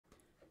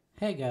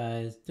Hey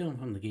guys, Dylan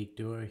from the Geek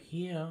Duo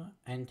here,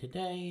 and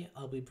today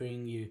I'll be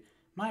bringing you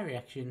my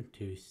reaction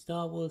to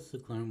Star Wars The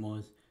Clone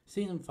Wars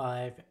Season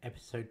 5,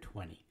 Episode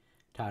 20,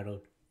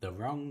 titled The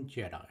Wrong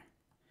Jedi.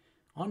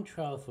 On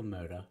trial for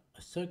murder,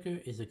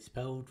 Ahsoka is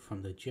expelled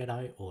from the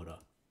Jedi Order.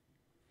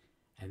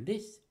 And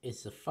this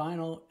is the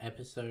final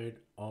episode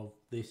of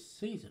this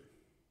season.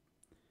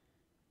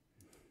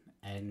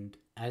 And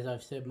as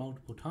I've said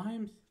multiple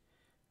times,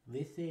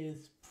 this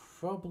is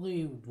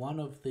probably one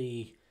of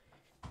the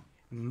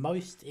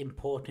most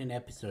important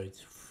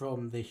episodes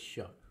from this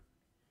show,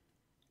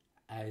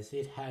 as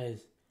it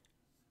has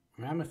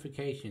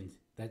ramifications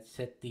that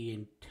set the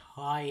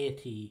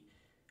entirety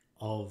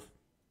of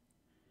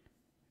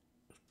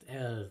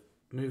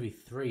movie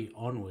 3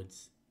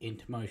 onwards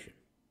into motion.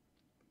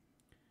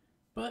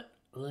 But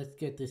let's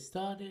get this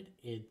started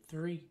in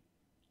 3,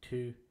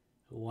 2,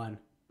 1,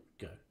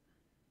 go.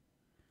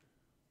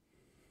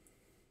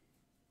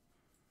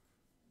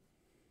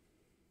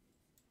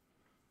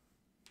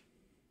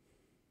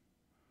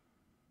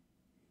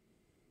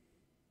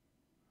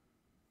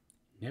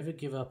 Never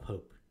give up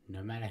hope,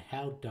 no matter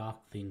how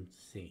dark things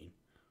seem.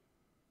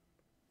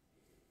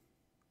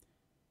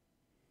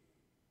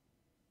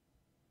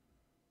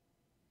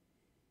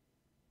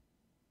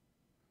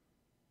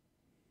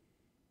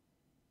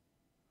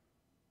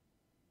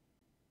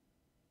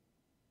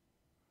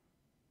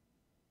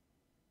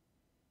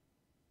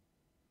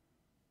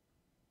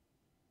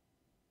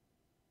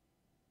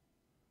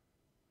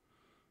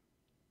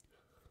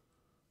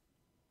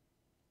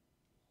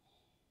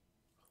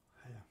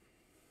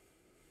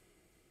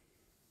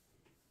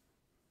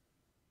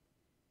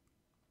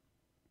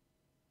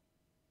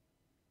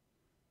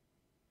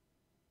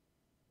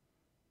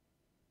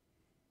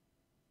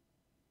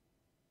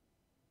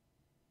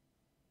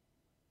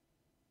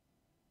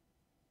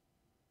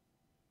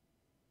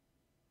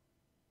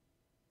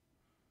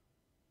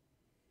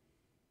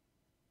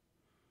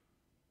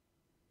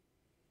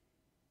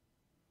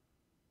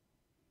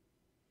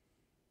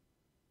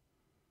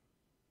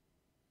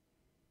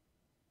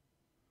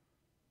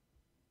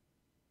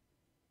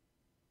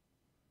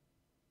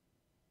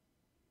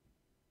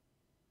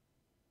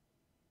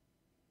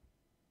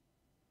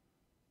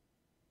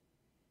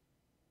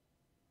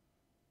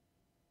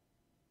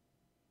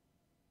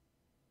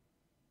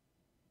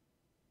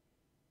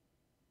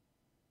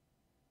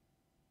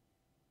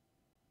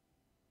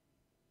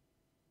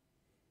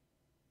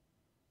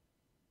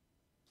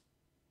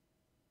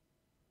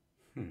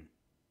 Hmm.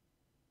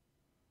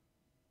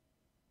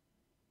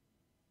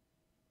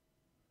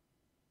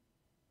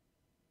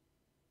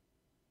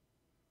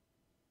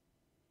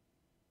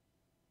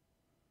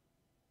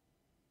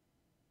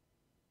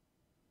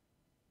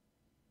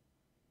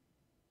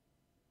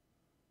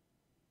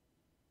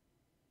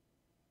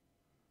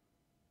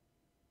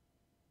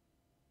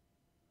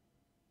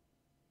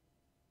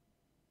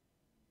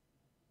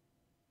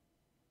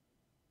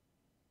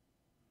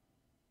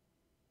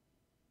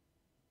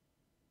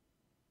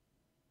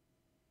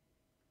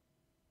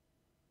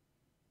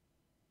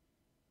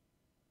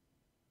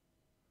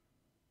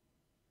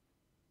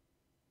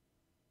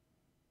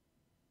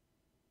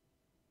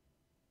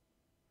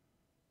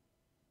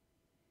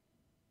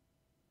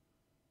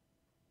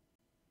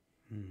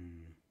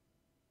 Hmm.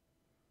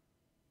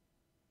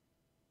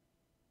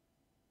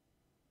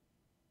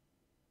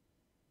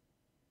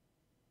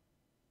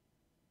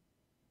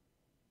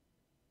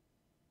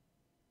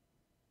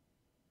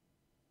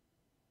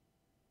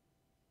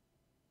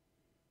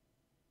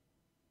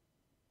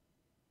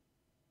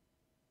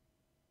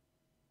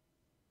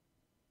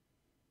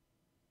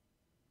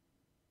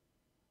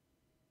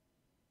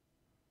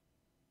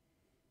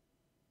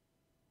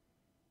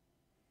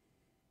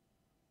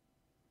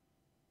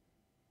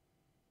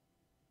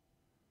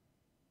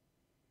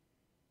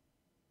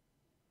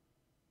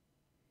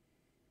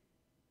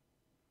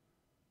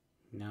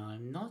 Now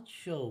I'm not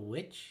sure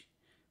which,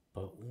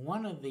 but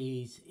one of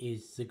these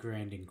is the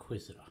Grand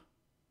Inquisitor.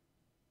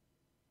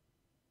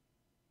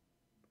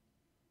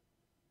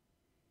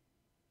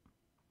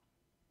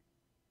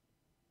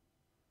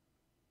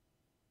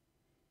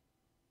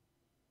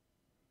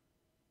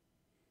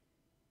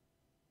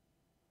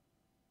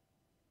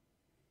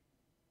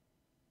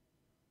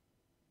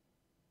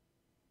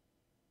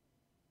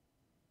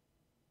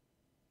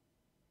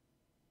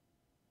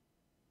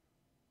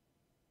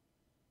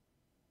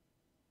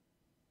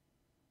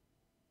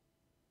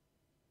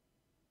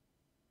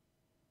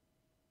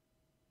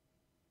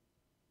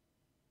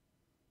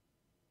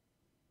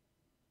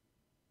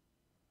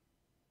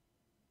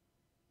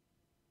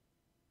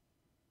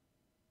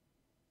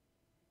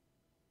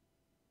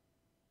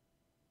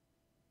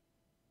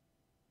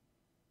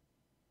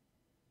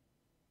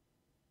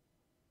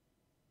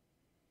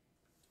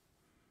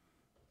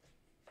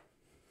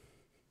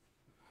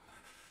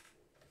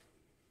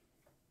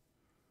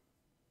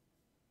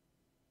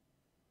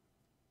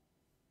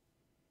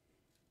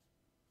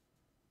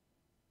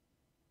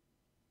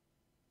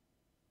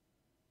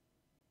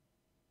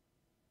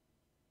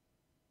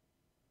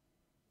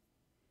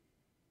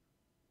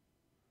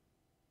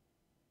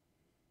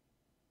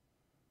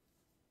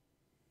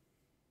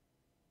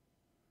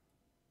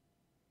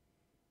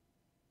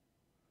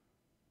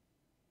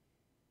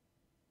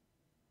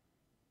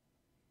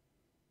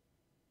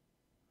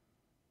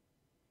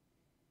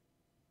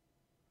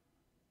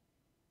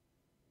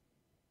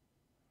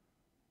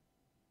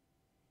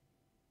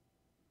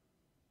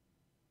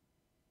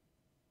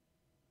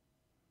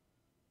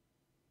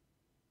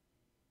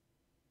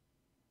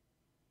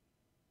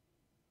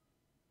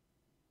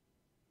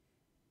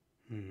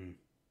 Hmm.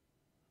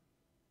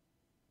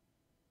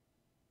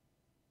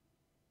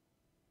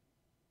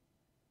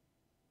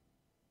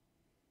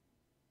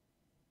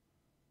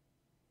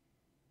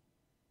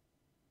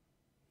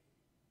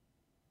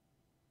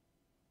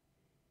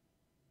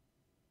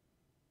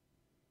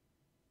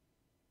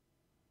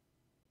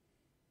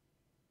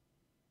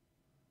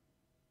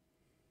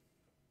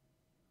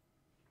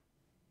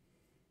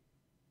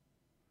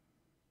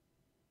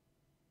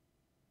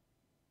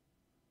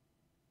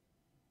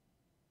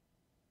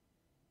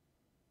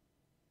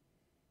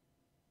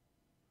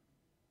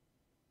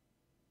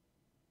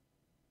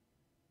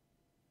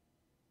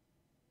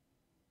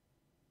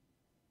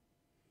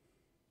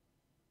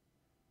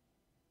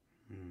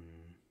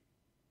 Hmm.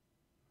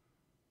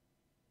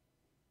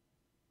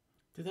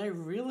 Do they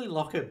really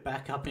lock it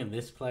back up in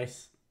this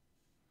place?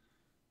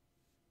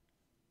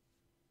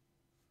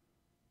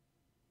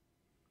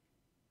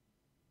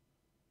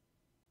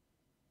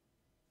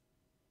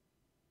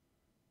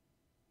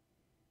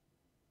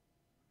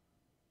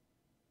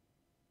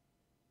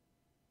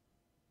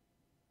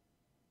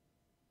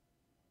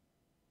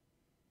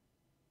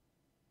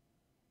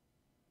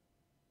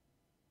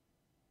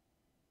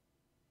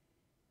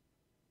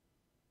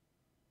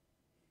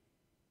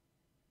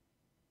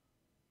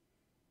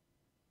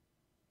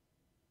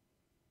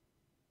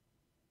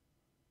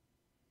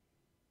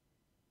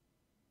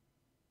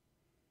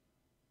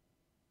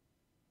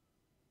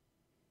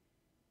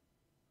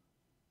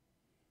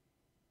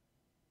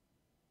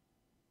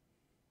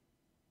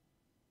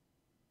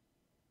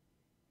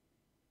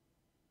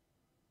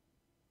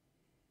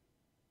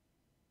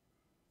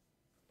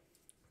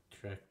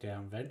 Track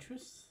down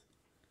Ventress?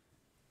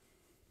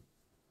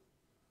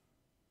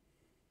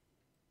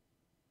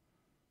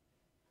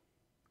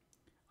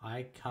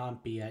 I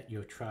can't be at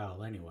your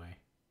trial anyway.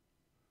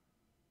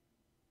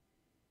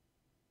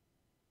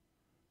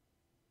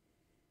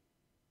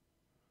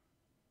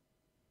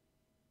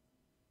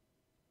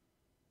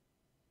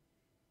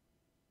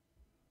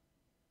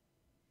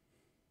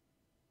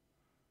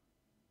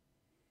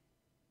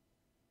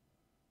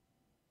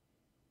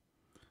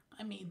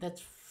 I mean,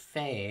 that's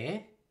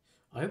fair.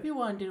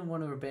 Obi-Wan didn't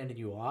want to abandon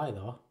you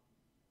either.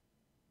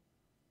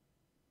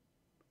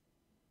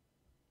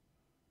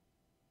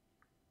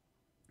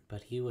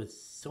 But he was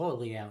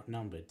sorely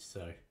outnumbered,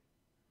 so...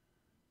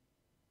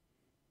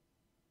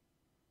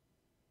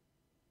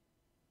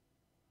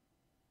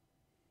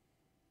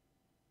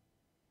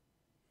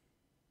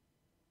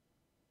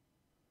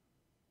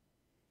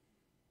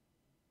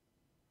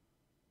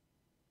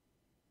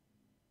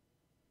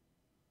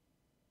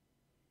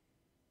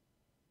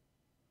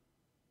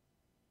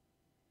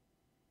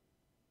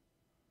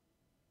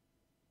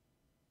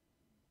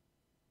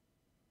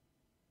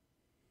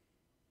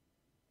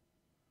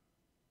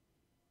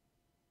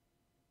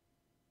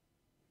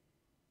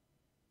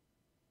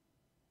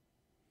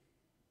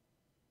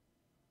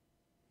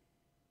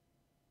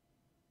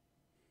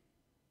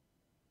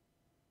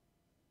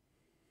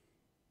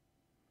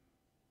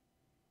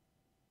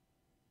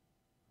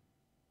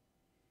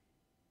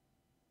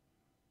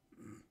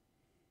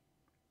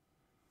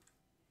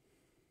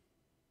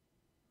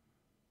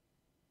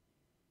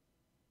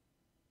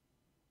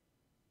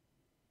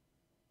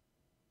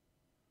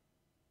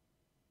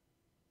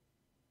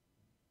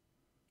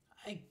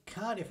 I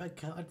can't if I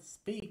can't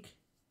speak.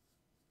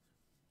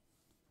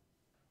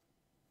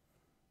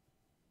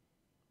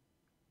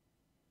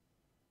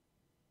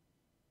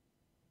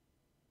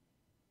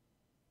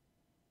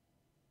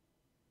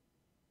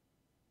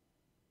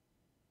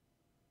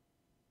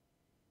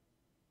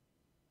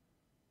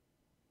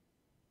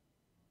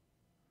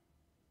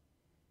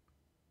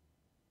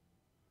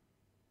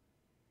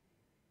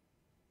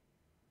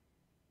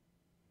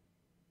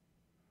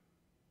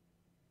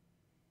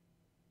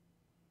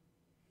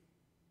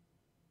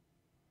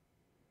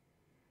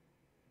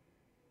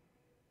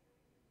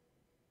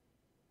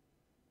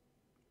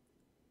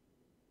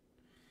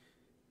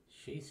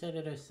 She said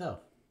it herself.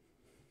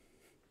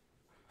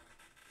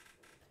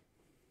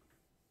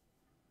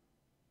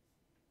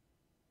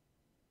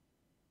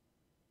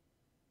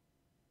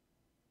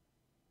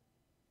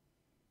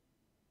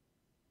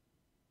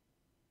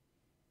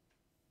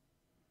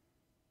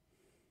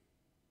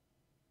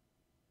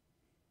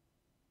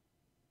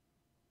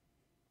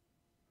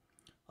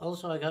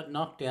 Also, I got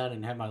knocked out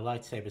and had my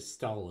lightsaber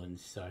stolen,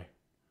 so...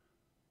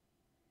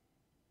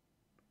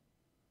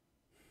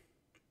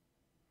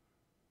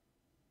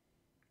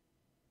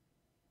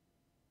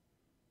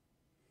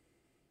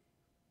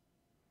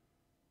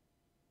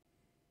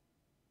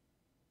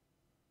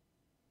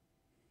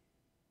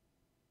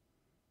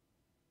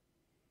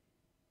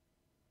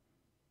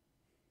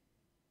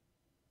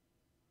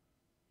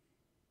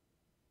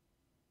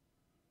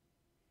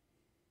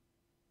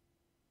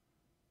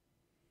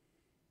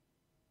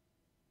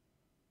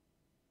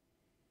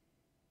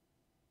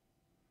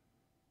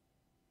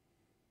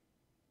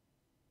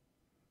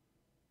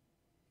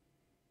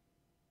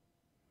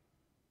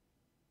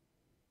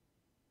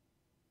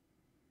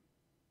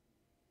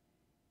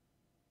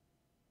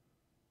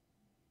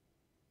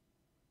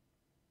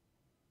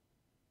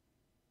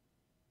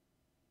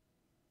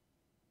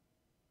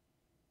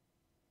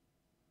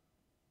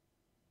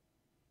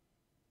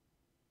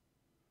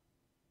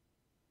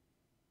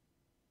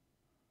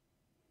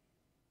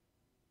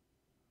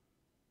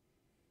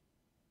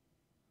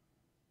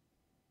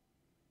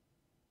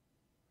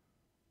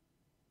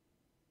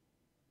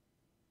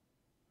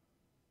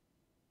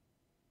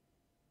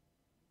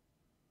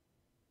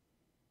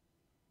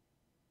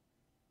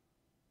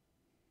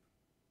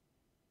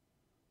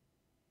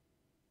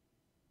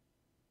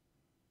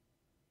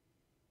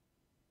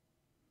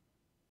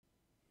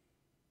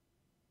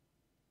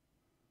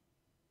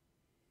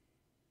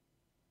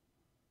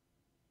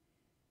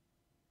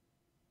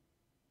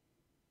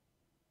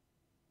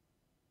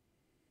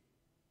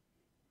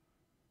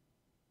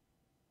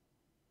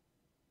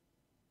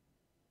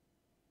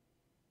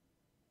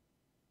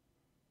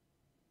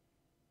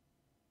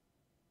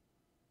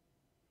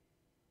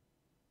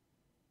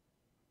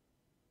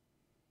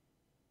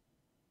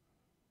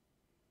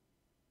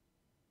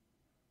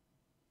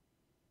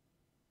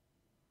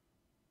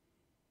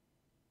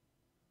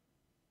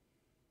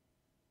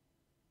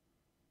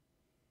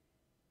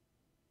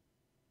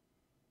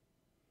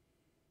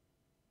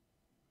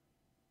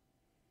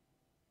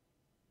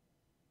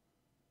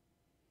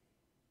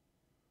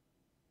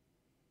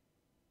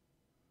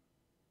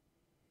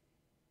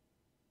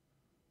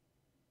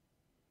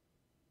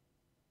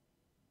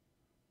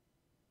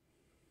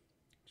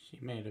 She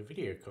made a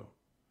video call.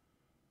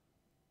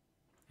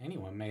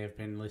 Anyone may have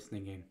been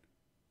listening in.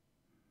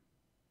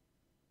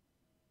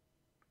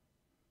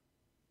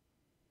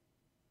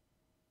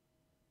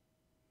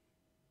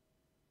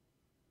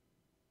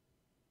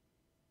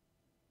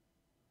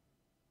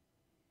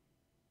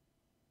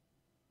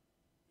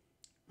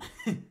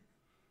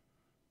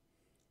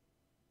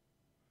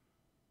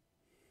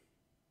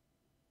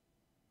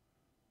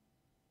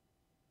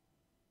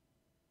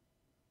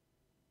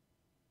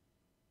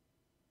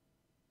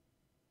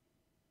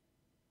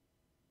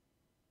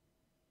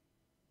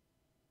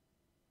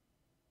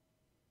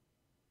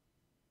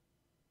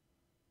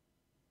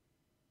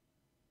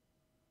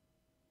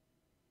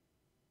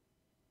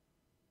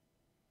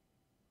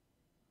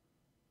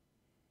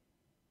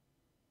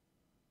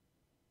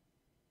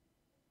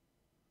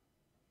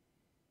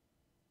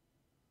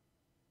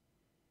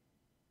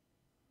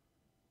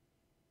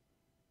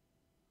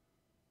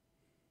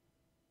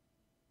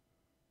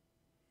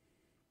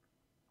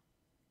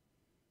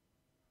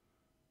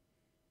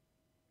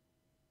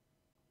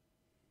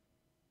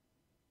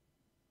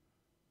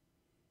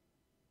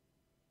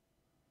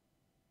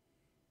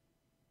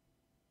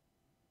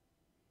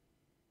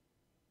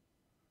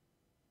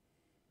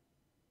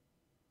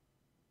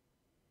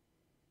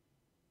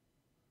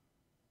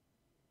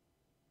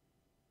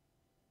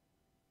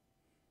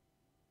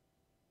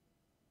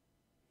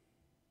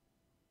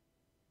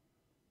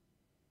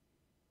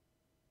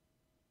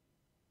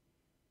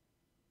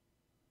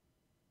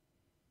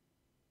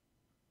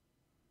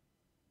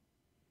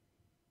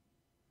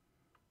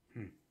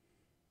 Hmm.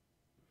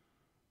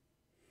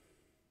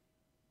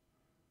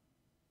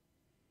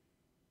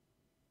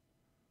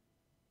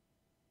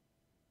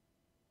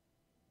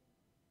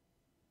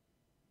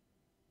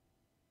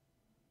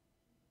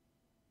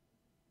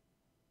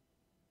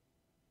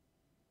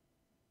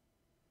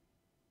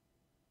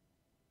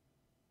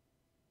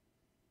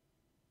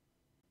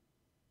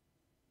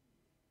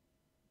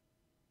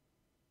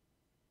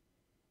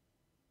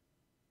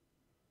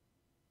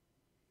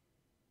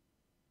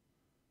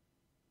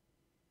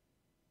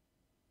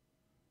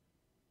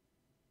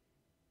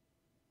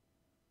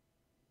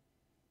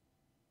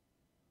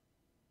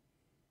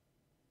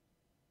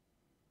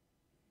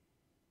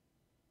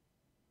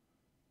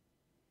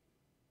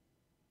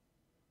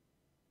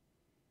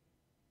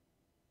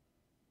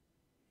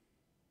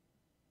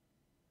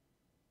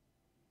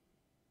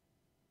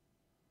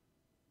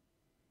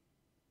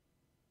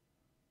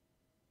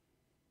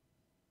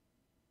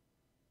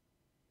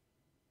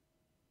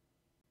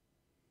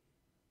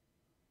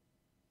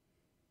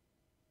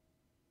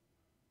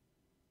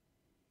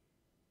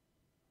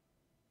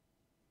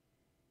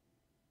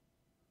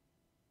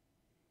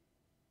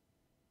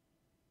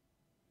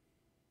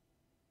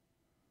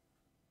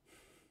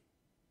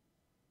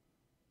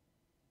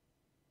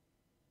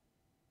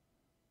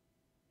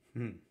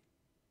 Hmm.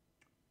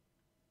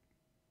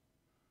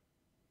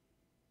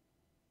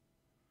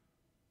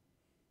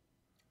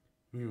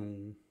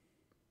 Hmm.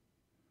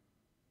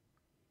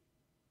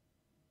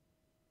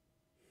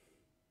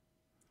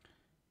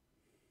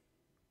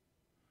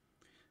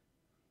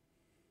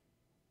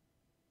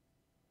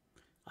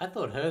 I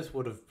thought hers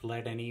would have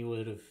bled and he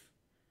would have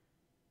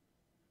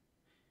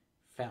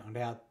found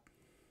out.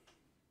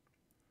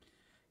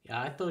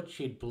 Yeah, I thought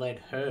she'd bled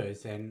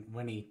hers, and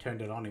when he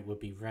turned it on, it would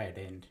be red.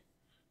 And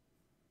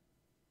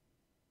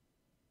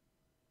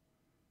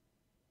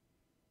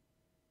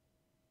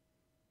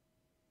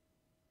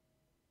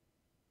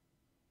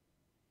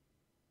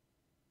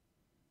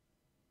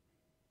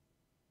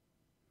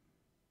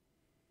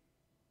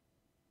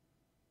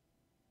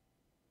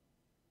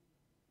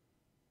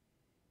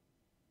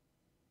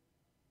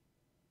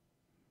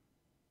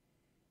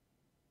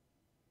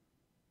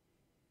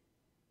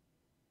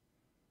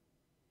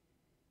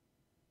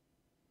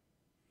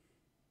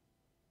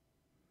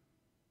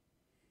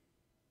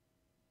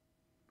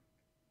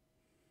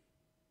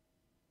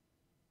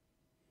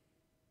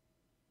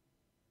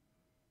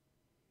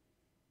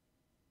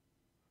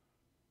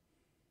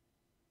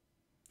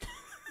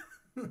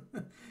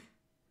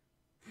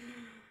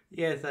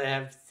yes, I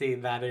have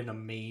seen that in a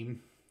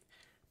meme.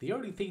 The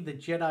only thing the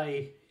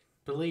Jedi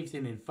believes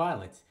in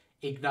violence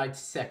ignites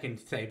second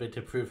saber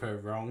to prove her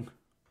wrong.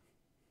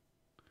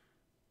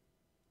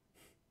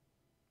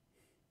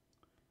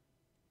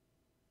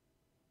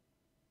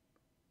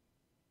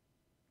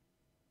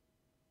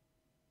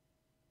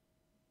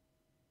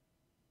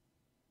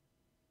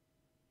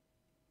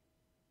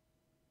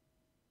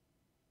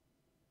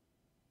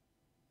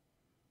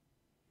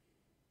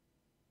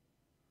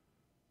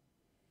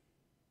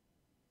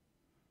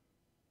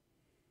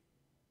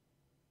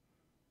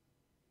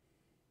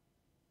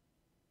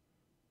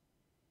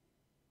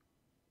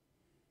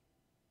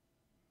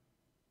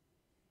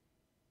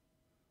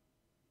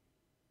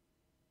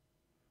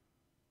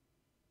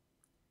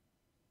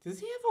 Does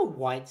he have a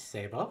white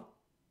saber?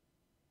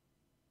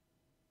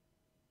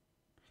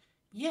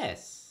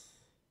 Yes.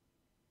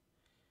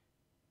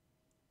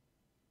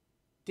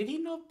 Did he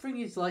not bring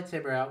his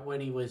lightsaber out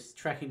when he was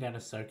tracking down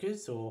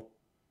Ahsoka's, or?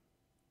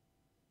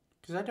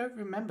 Because I don't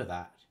remember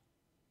that.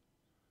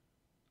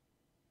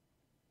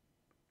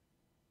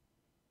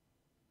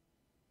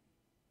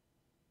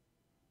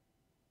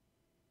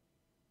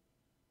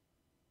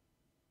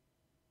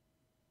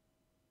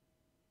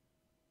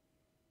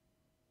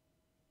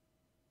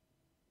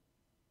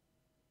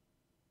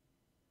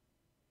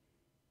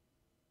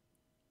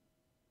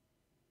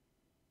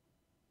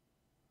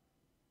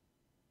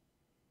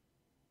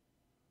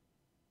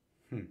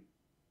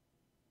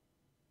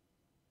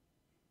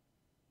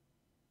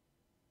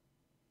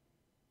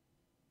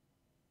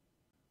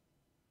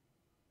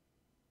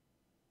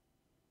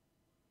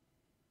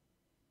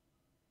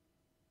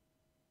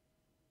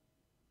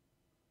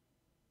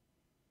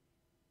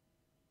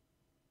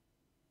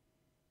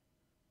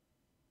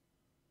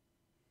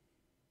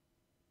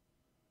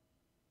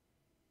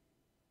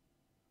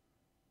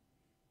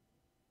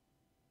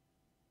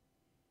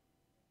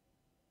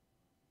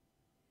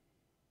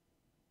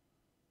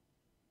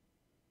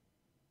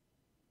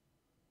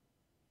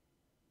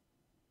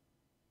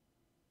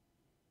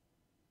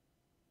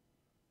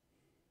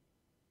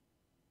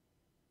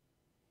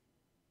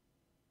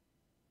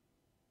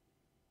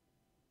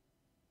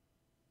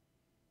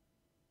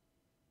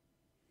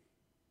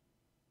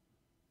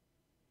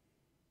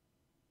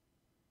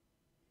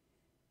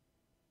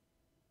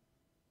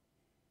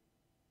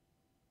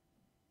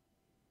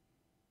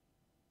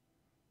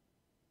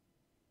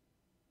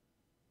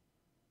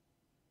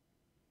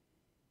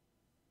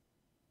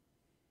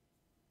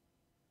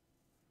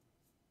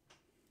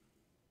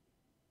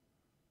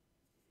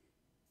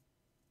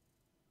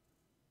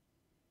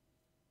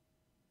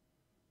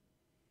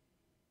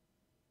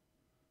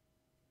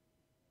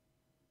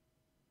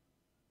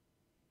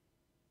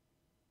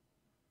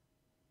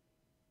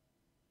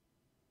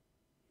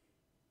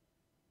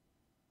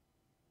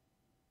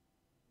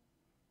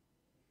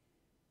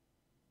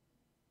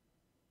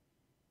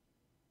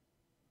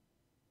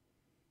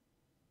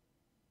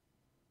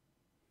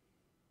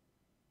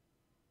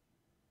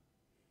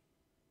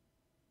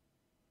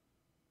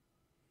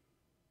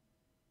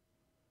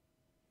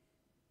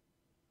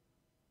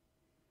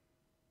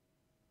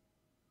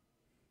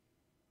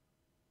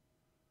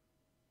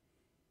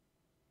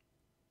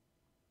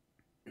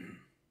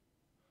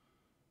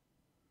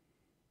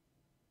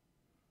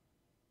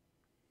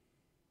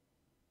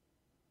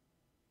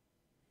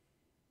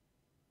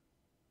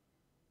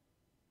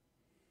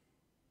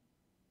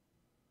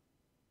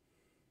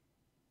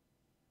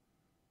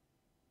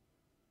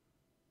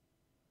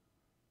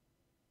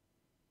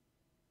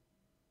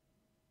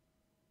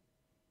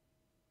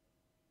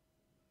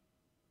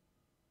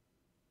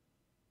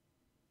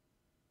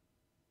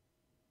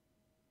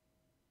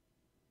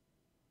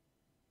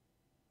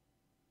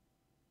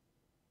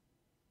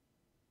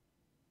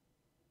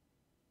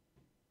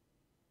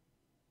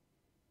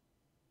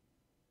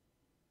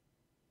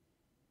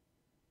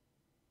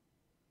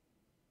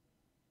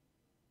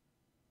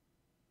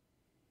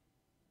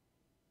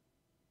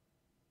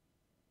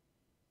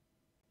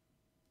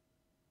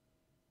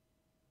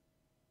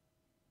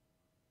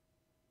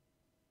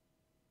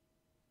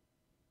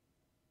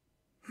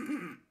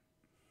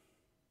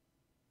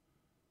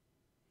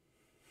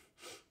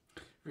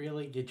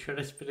 Really? You try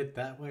to spin it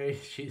that way?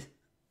 She's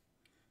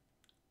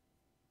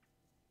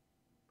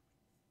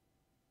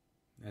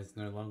There's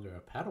no longer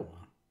a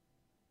Padawan.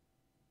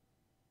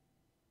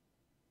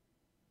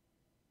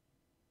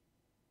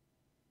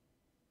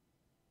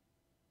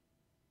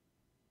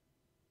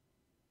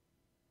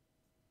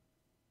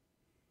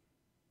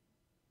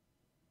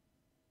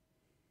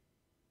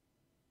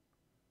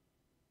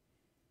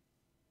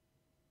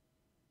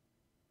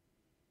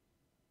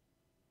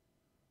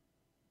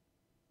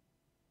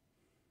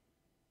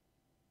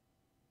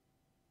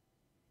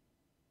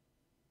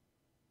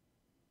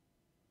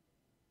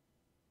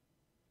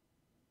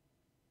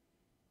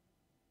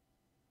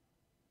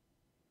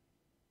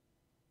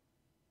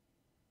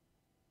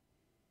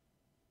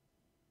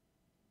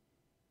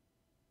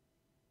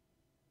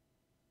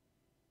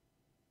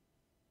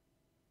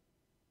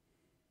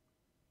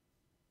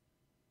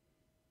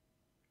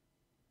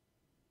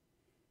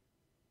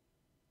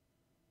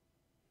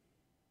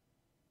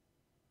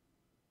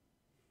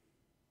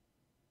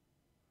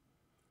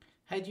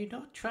 Had you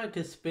not tried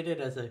to spin it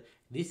as a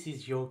this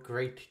is your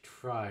great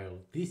trial,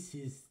 this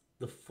is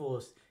the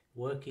Force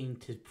working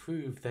to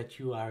prove that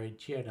you are a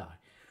Jedi,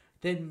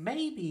 then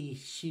maybe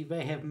she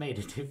may have made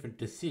a different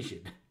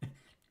decision.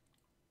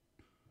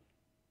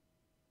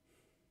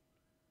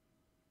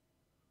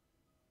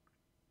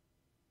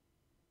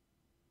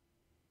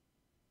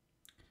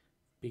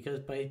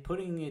 Because by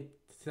putting it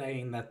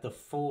saying that the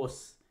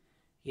Force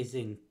is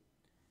in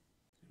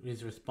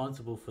is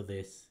responsible for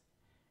this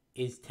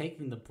is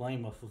taking the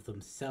blame off of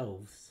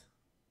themselves.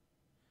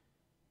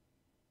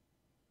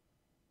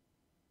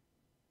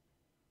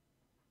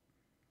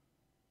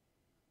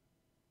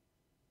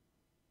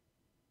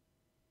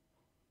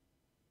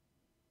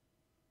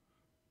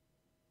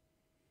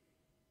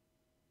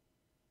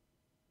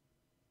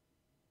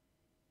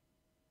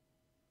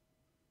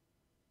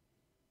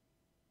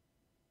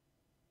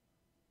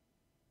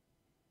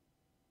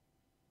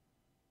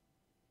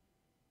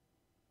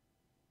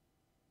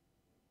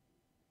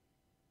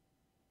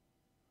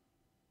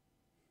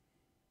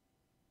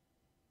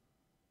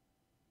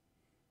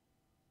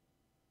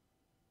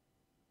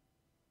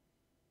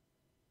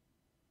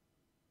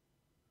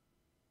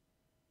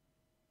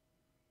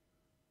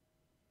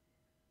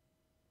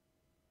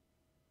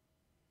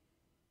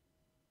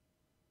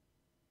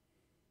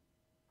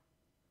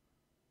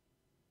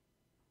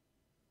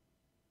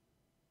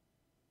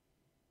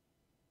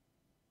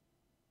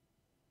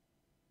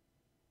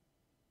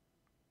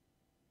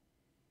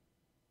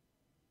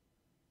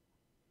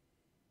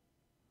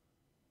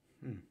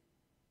 Hmm.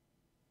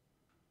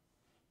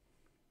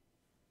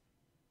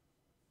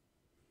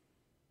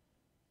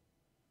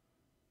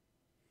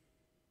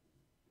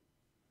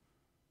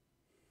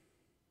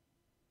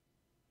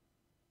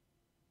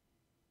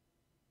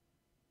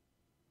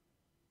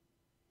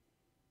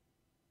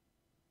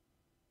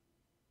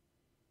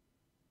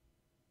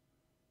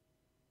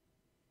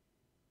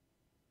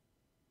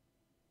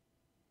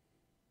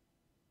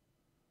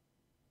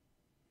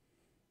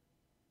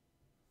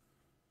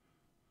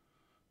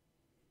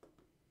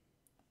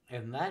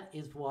 And that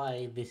is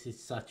why this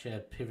is such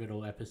a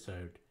pivotal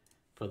episode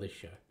for the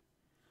show.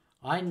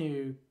 I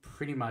knew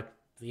pretty much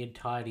the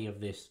entirety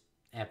of this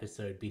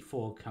episode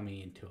before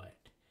coming into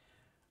it,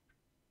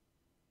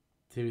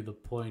 to the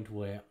point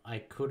where I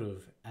could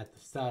have, at the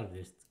start of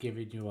this,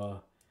 given you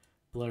a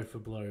blow for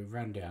blow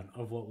rundown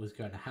of what was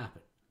going to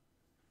happen.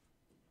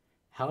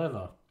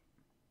 However,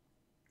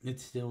 it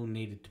still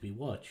needed to be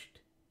watched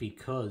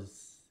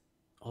because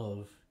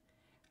of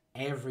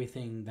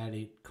everything that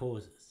it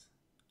causes.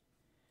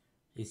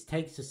 This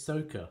takes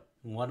Ahsoka,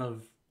 one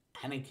of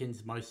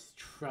Anakin's most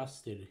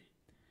trusted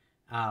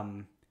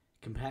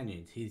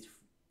companions, his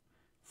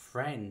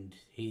friend,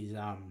 his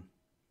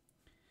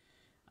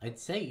I'd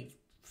say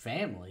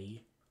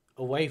family,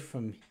 away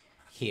from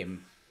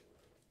him.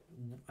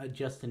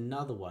 Just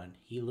another one.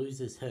 He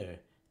loses her.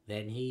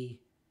 Then he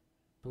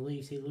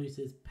believes he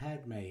loses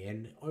Padme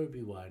and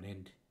Obi-Wan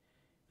and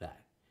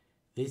that.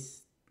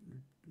 This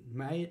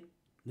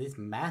this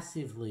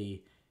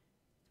massively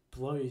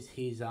blows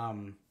his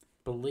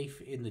belief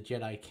in the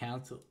Jedi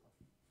Council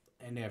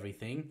and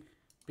everything,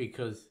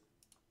 because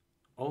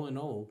all in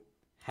all,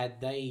 had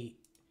they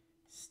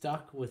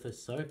stuck with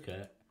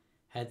Ahsoka,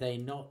 had they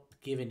not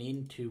given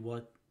in to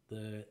what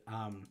the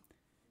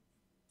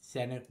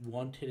Senate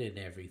wanted and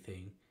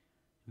everything,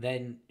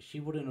 then she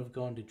wouldn't have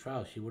gone to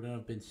trial. She wouldn't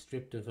have been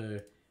stripped of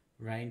her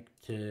rank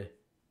to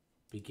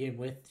begin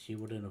with. She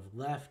wouldn't have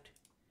left.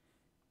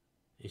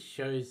 It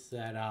shows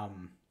that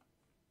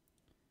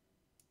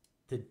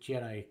the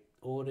Jedi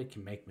Order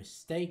can make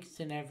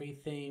mistakes and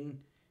everything.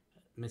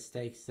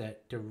 Mistakes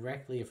that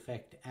directly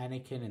affect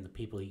Anakin and the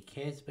people he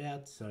cares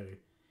about. So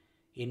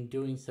in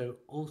doing so,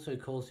 also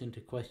calls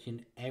into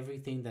question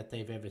everything that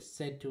they've ever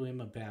said to him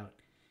about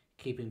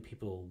keeping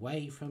people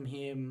away from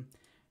him,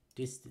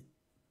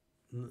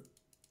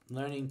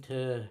 learning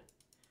to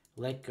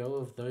let go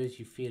of those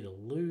you fear to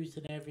lose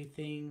and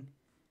everything.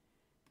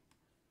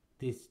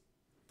 This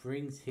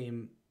brings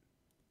him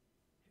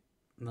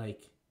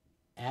like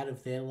out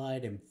of their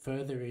light and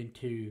further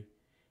into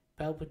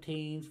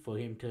Palpatine for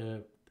him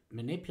to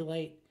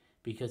manipulate,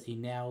 because he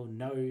now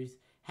knows,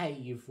 hey,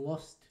 you've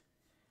lost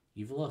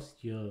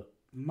your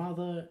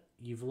mother,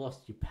 you've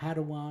lost your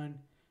Padawan,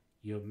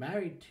 you're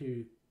married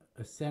to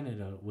a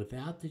senator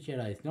without the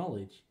Jedi's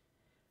knowledge.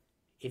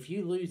 If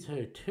you lose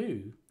her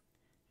too,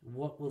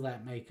 what will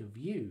that make of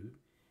you?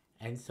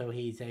 And so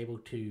he's able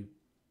to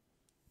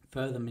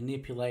further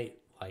manipulate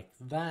like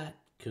that,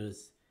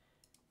 because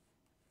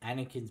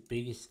Anakin's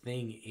biggest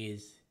thing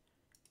is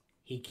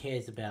he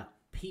cares about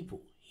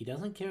people. He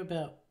doesn't care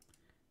about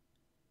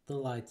the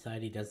light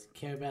side, he doesn't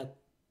care about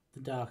the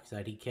dark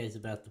side, he cares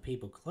about the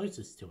people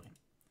closest to him.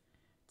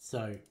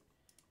 So,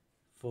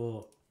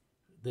 for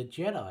the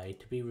Jedi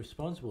to be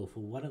responsible for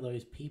one of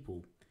those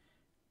people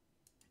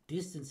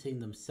distancing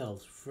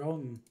themselves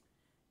from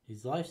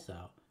his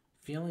lifestyle,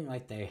 feeling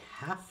like they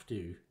have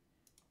to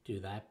do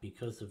that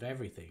because of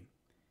everything,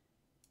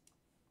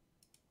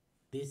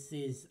 this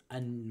is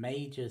a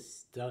major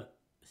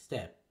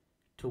step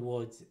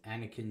towards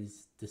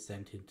Anakin's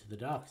descent into the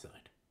dark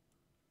side.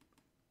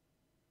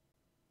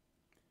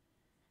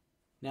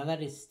 Now,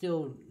 that is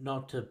still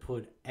not to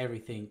put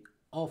everything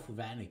off of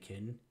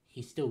Anakin.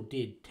 He still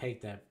did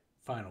take that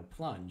final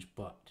plunge,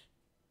 but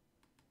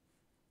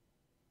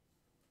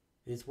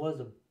this was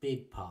a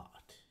big part.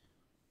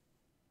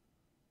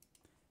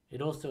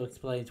 It also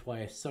explains why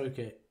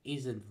Ahsoka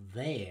isn't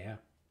there,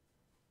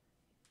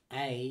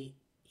 in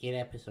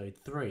episode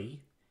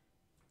 3,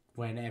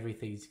 when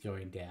everything's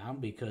going down,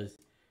 because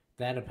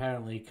that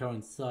apparently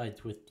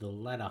coincides with the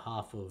latter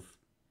half of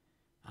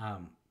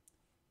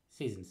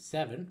season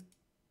 7.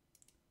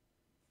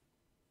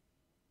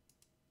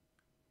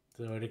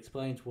 So it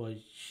explains why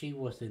she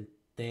wasn't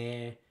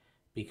there,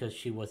 because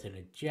she wasn't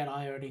a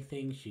Jedi or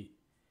anything. She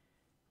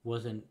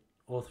wasn't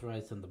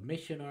authorized on the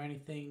mission or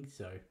anything,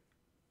 so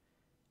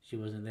she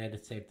wasn't there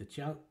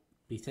to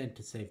be sent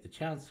to save the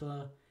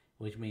Chancellor,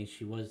 which means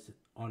she was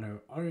on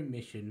her own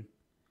mission,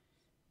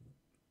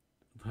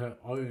 her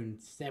own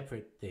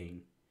separate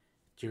thing,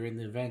 during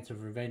the events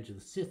of Revenge of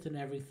the Sith and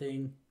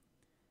everything.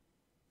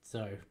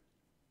 So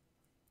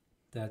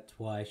that's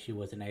why she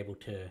wasn't able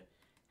to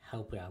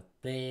help out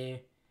there.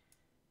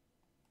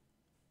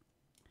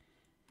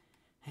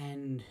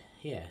 And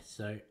yeah,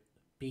 so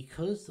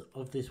because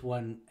of this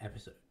one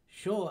episode,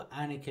 sure,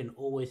 Anakin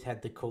always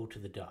had the call to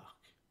the dark,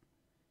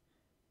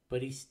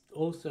 but he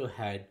also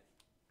had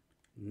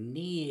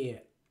near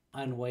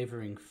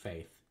unwavering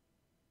faith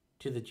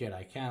to the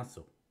Jedi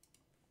Council.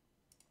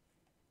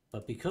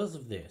 But because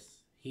of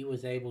this, he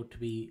was able to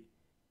be...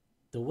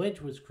 The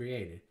wedge was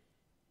created,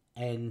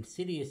 and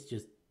Sidious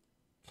just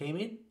came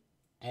in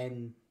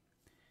and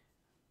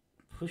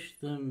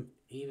pushed them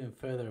even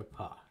further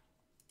apart.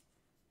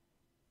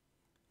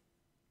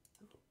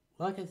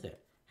 Like I said,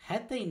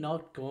 had they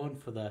not gone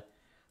for the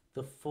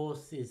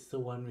Force is the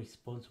one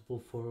responsible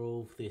for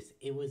all of this,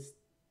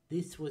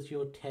 this was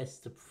your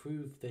test to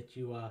prove that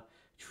you are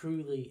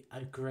truly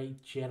a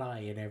great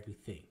Jedi and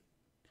everything.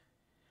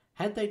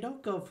 Had they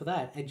not gone for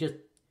that and just,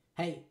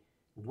 hey,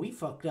 we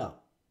fucked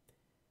up,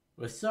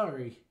 we're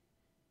sorry,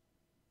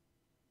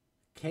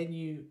 can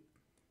you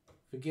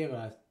forgive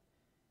us,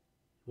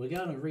 we're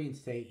going to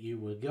reinstate you,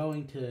 we're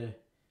going to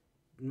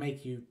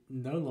make you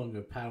no longer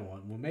a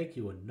Padawan, we'll make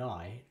you a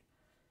knight.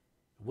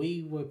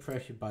 We were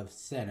pressured by the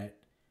Senate,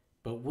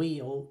 but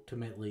we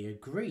ultimately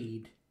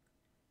agreed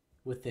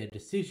with their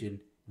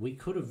decision. We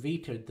could have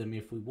vetoed them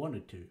if we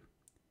wanted to.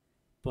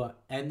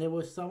 And there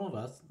were some of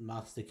us,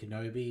 Master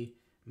Kenobi,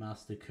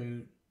 Master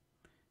Kunt,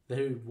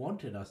 who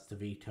wanted us to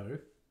veto,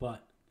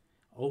 but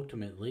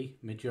ultimately,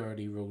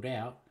 majority ruled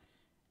out,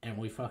 and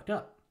we fucked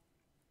up.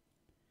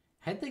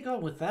 Had they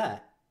gone with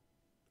that,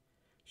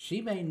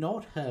 she may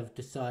not have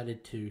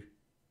decided to...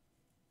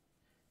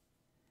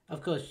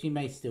 Of course, she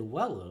may still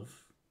well have,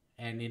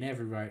 and in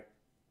every right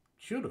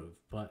should have,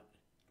 but,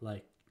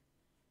 like,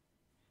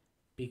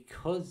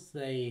 because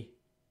they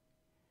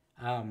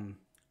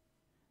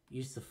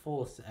used the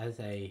Force as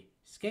a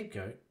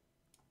scapegoat, it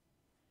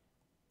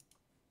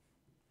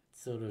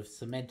sort of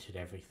cemented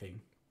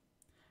everything.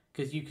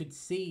 Because you could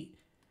see,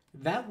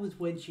 that was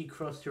when she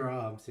crossed her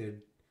arms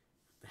and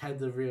had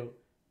the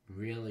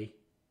really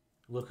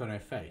look on her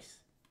face.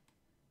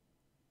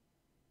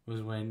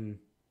 Was when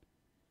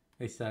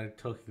they started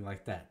talking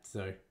like that,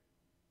 so...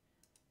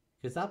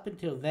 Because up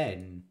until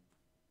then,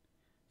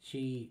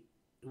 she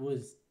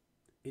was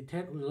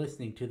intently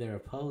listening to their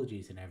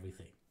apologies and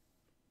everything.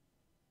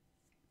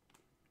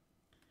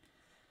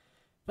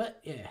 But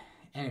yeah,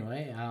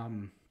 anyway,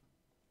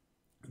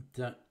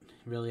 don't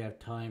really have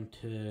time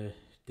to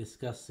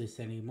discuss this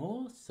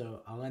anymore,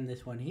 so I'll end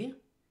this one here.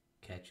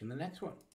 Catch you in the next one.